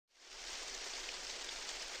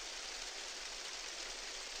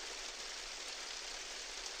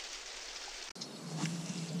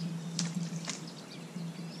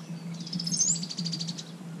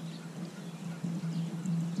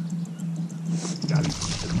got him.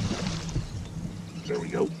 There we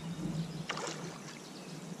go.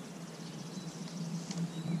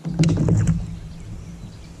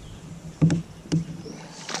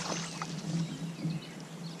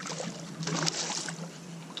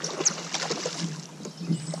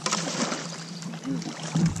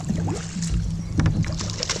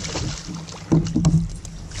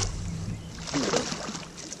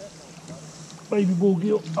 Baby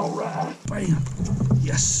bluegill, all right, bam,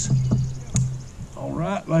 yes. All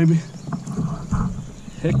right, baby,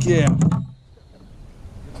 heck yeah.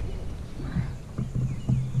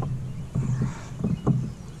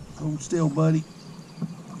 Hold still, buddy,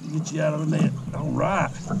 get you out of the net, all right.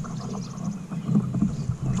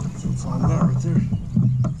 That's all I got right there.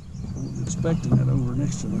 I wasn't expecting that over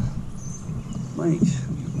next to the bank.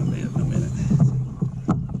 Get my net in a minute.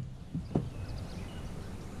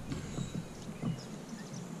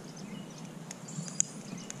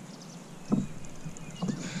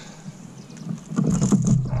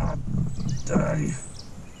 Dang.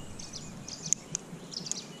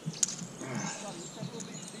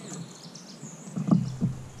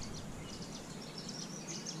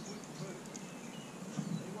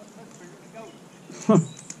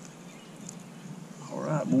 All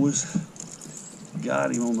right, boys.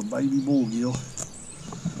 Got him on the baby bluegill.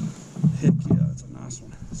 Heck yeah, that's a nice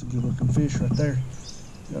one. It's a good looking fish right there.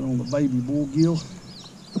 Got on the baby bluegill.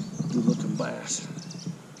 Good looking bass.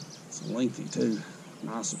 It's lengthy too.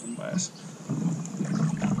 Nice looking bass.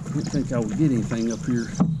 Didn't think I would get anything up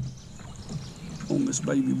here on this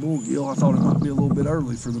baby bluegill. I thought it might be a little bit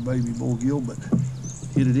early for the baby bluegill, but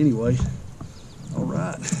hit it anyway. All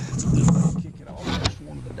right, it's a good way to kick it off. First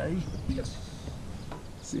one of the day. Yes.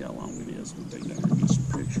 See how long it is. We'll take down and get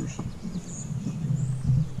some pictures.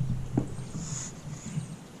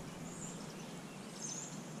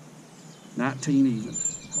 $19 even.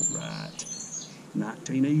 All right,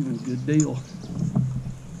 19 even. Good deal.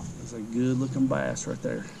 That's a good looking bass right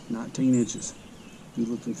there. 19 inches. Good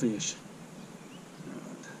looking fish.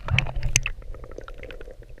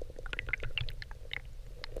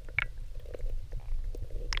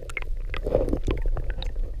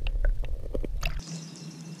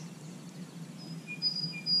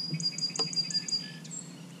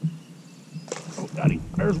 Oh, got him.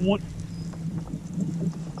 There's one.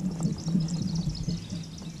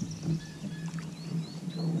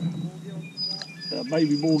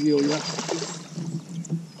 Baby bluegill, yeah.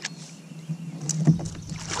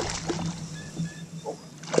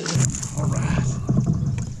 All right.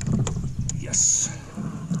 Yes.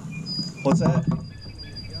 What's that?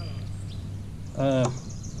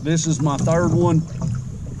 This is my third one.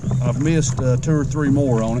 I've missed 2 or 3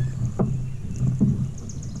 more on it.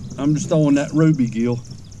 I'm just throwing that ruby gill.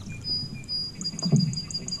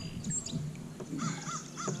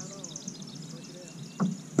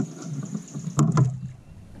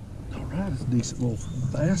 That's a decent little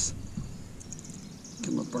bass.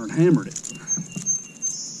 Come up there and hammered it.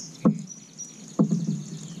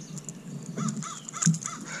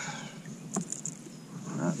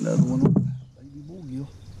 Alright, another one on baby bluegill.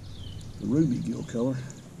 The ruby gill color.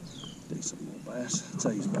 Decent little bass. I'd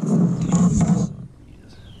say he's about 14 inches.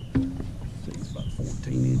 I'd say he's about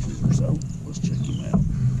 14 inches or so. Let's check him out.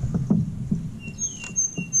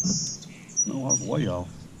 No, I was way off.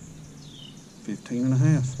 15 and a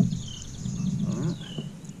half. Alright,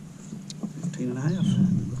 15 and a half.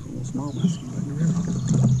 Look at a little smallmouth right in the river.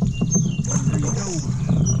 Well, there you go.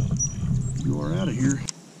 You are out of here.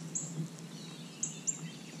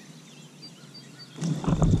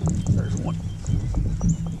 There's one.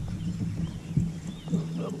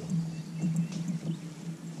 Another one.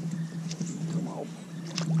 Come on.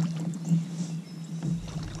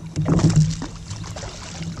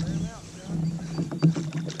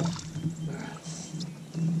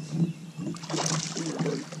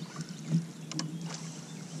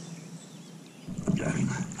 Got him.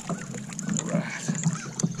 All right.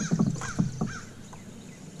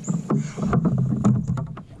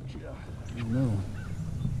 Yeah. No.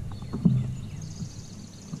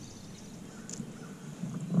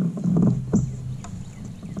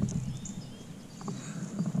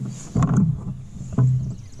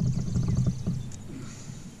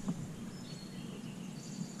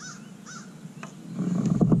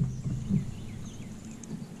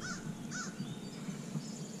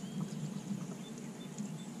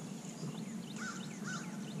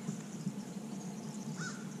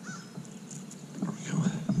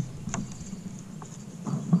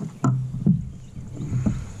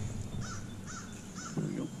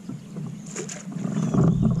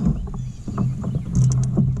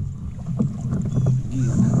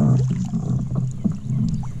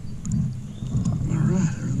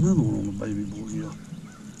 Another one on the baby bluegill.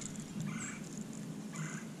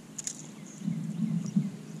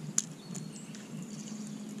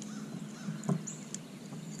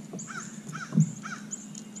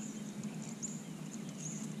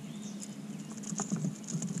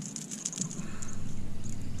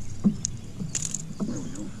 There we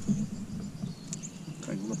go.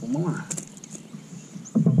 Tangled up on my line.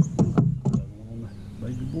 Another one on the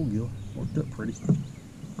baby bluegill. Worked up pretty.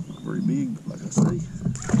 Not very big, but like I say,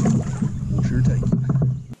 we'll sure take it.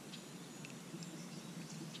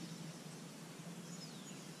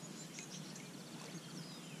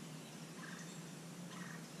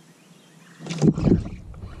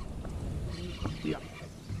 Yeah.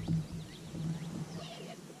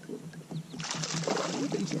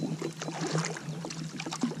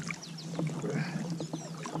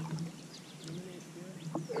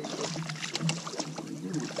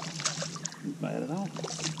 Bad at all.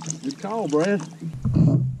 Good call, Brad.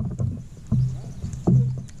 Little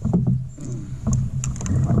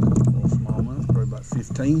smallmouth, probably about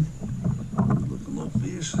 15. Looking little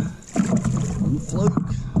fish on the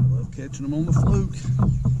fluke. Love catching them on the fluke.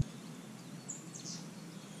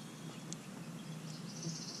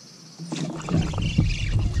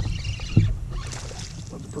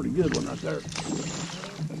 That's a pretty good one right there.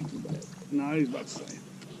 No, he's about the same.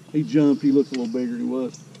 He jumped. He looks a little bigger than he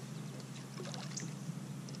was.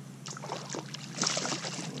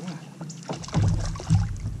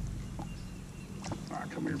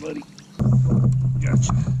 Come here, buddy.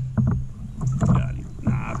 Gotcha. Got him.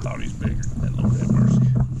 Nah, I thought he was bigger. That Lord have mercy.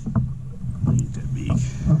 He ain't that big.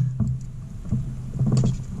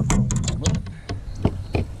 But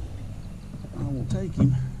I will take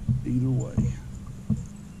him either way.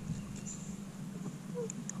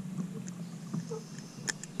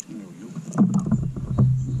 There we go.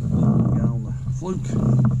 Guy on the fluke.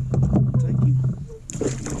 Take him.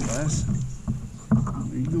 Little bass.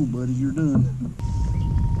 There you go, buddy. You're done.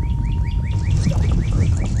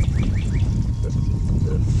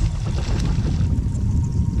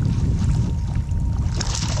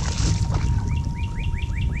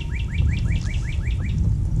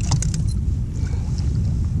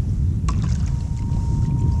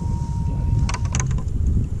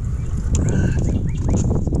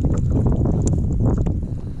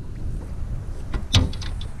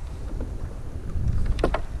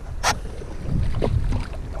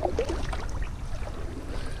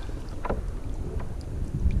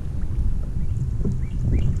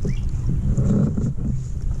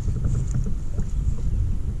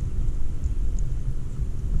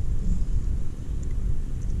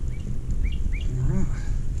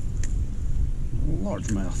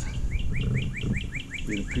 Largemouth,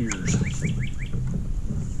 it appears.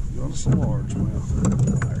 Got us a largemouth.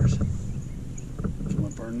 Pliers. Come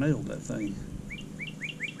up there and nailed that thing.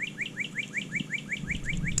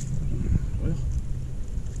 Well,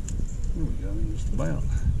 there we go, just about.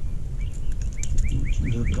 We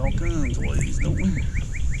hook all kinds of ways, don't we?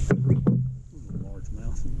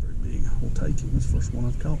 Largemouth, isn't very big. We'll take him. This is the first one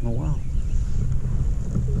I've caught in a while.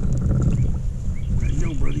 There you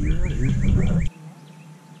go, buddy, you're right here.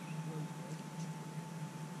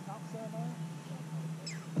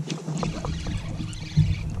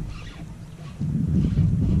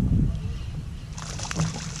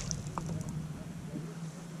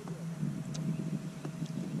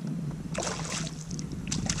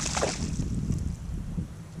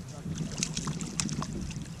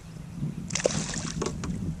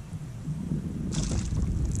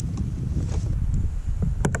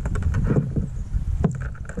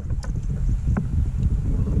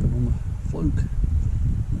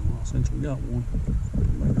 Since we got one,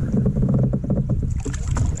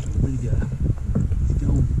 big guy. He's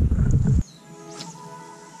gone.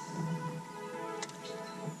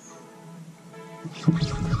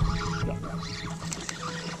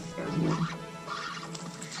 There's one.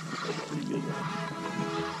 Pretty big one.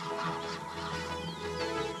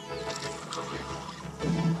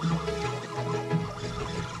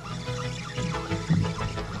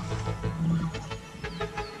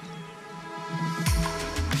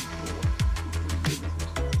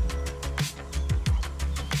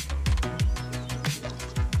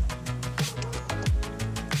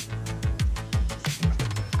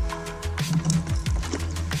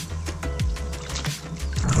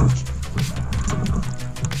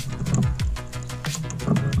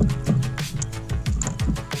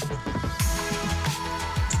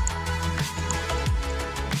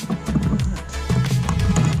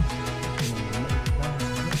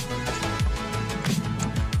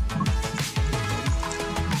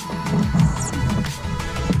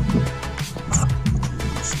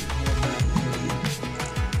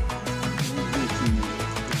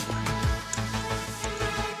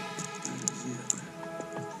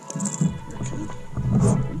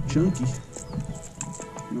 chunky.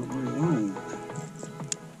 Not very long.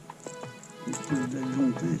 It's pretty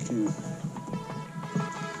daggone thick here.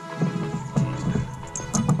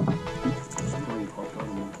 Spring popped out of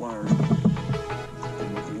my pliers.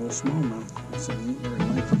 Like a little smallmouth. So it ain't very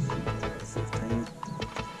lengthy. 15.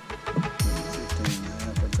 Maybe 15 and a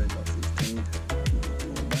half. I'd say about 15.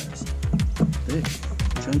 Little bass. Thick.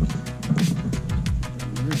 Chunky.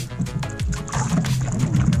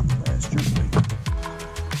 Bass jerkbait.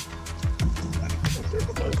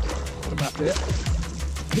 What about that?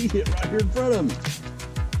 He hit right here in front of me.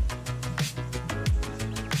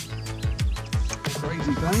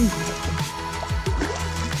 Crazy thing.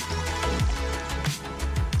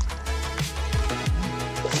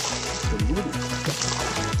 Pretty good.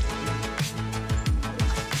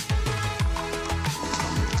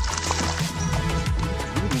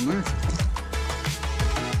 Good one there.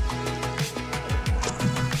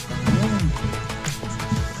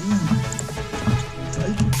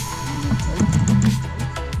 Take it.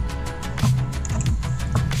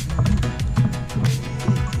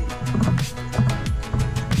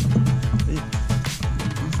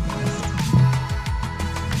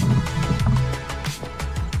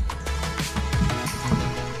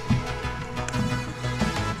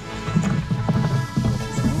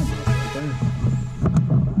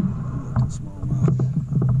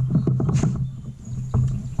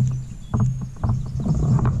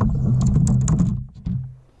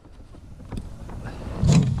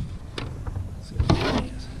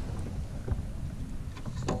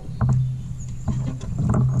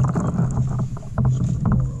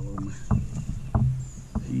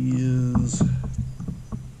 He is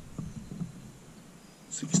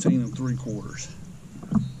 16 3/4,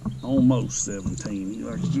 almost 17. He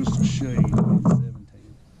likes just a shade of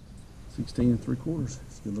 17. 16 3/4.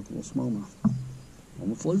 It's a good looking little smallmouth on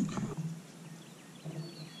the fluke.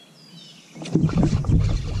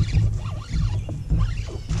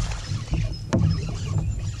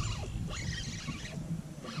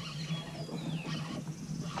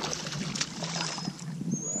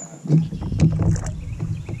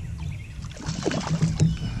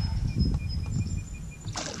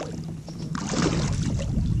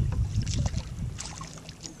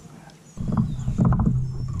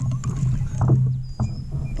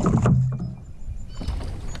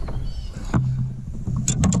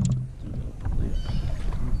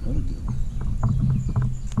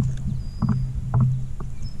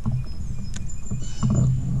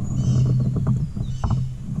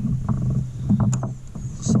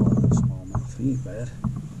 He ain't bad.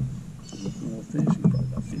 Looking more fish, he's probably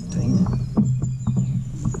about 15.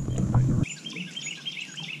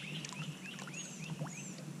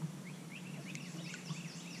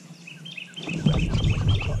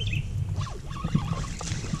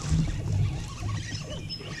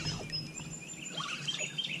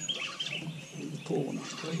 He's pulling,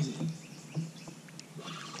 it's crazy.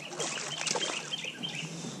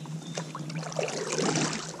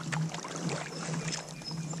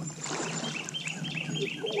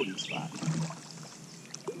 Lord, he's fighting.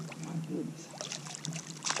 My goodness.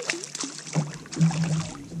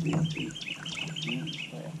 He's big. Yeah, he's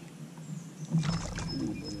fat.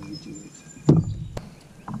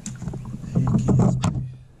 Heck yes, baby.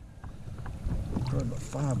 Probably about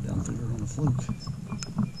 5 down through here on the fluke.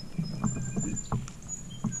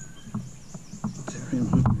 Tear him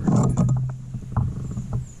hook right here.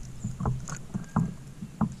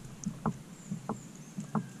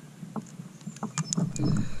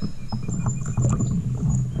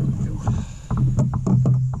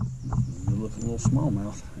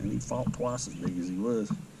 Smallmouth, and he fought twice as big as he was.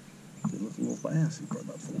 Good looking little bass. He's probably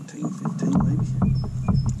about 14, 15 maybe.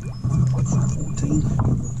 14,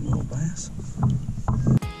 good looking little bass.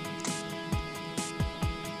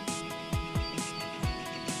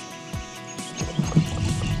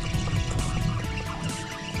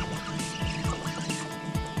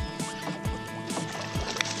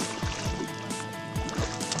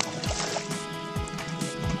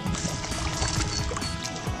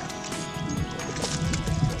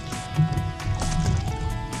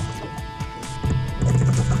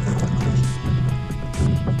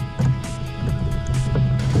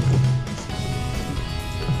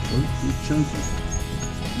 Chunky.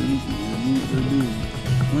 They're doing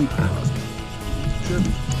lengthwise.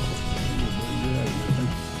 Chubby.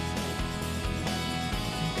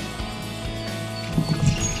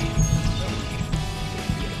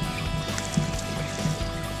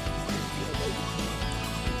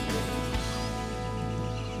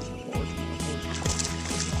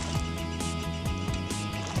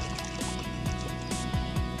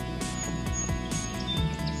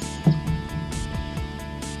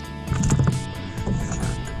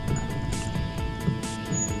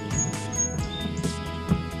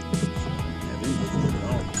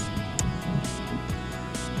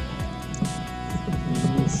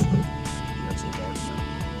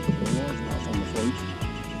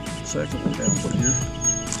 second one down for here.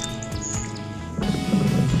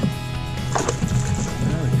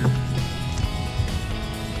 Out of here.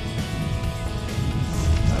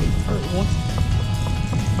 Got a third one.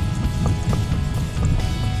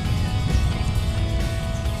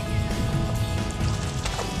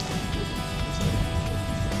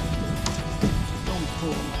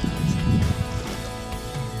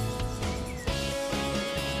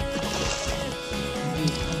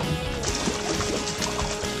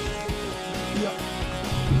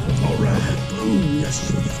 Alright, boom, yes.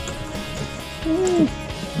 Woo.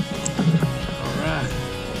 Alright.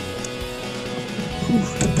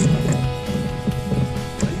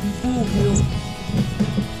 Baby bullgill.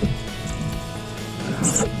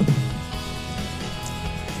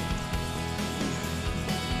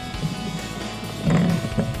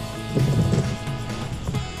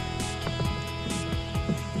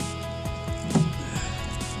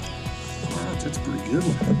 Alright, that's a pretty good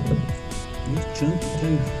one. He's chunky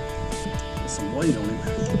too. Got some weight on him.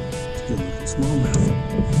 It's a good looking smallmouth.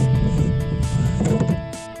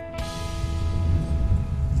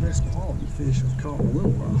 Best quality fish I've caught in a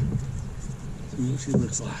little while. See what she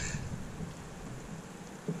looks like.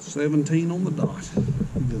 17 on the dot.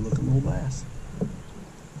 Good looking little bass.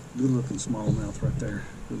 Good looking smallmouth right there.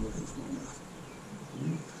 Good looking smallmouth.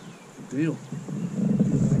 Good deal.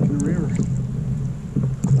 Back in the river.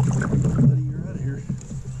 Buddy, you're out of here.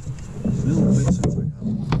 It's been a little bit since I got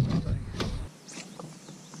one.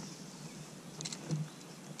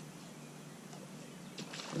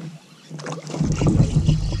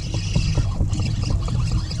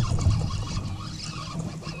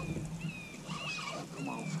 Come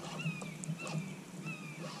on.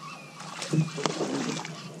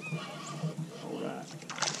 All right.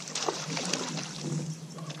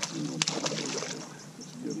 That's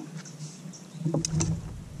a good one.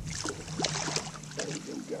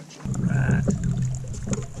 Right.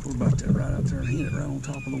 We're about that right out there and hit it right on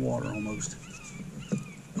top of the water almost.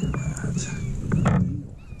 Right.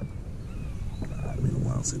 Right, been a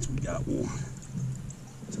while since we got one.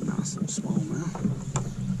 It's a nice little smallmouth.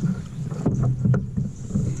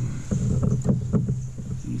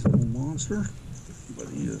 He's a little monster, but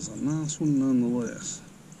he is a nice one nonetheless.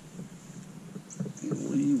 And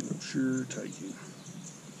we will sure take him.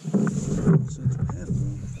 Since we had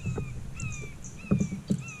one.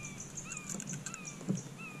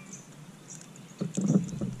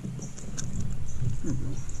 There we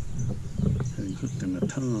go. Had him hooked in the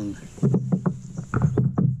tongue.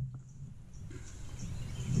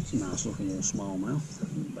 It's a nice looking little smallmouth.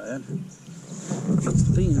 Not bad. It's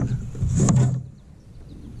thin.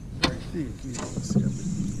 Very thick. Yeah, let's see how big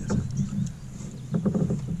he is.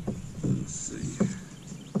 Let's see.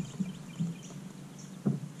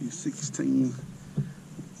 He's 16.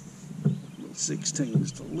 16,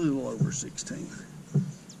 just a little over 16.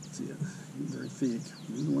 That's it. He's very thick.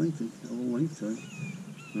 He's lengthy. A little length to him.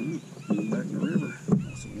 Back in the river.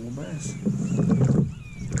 That's a little bass.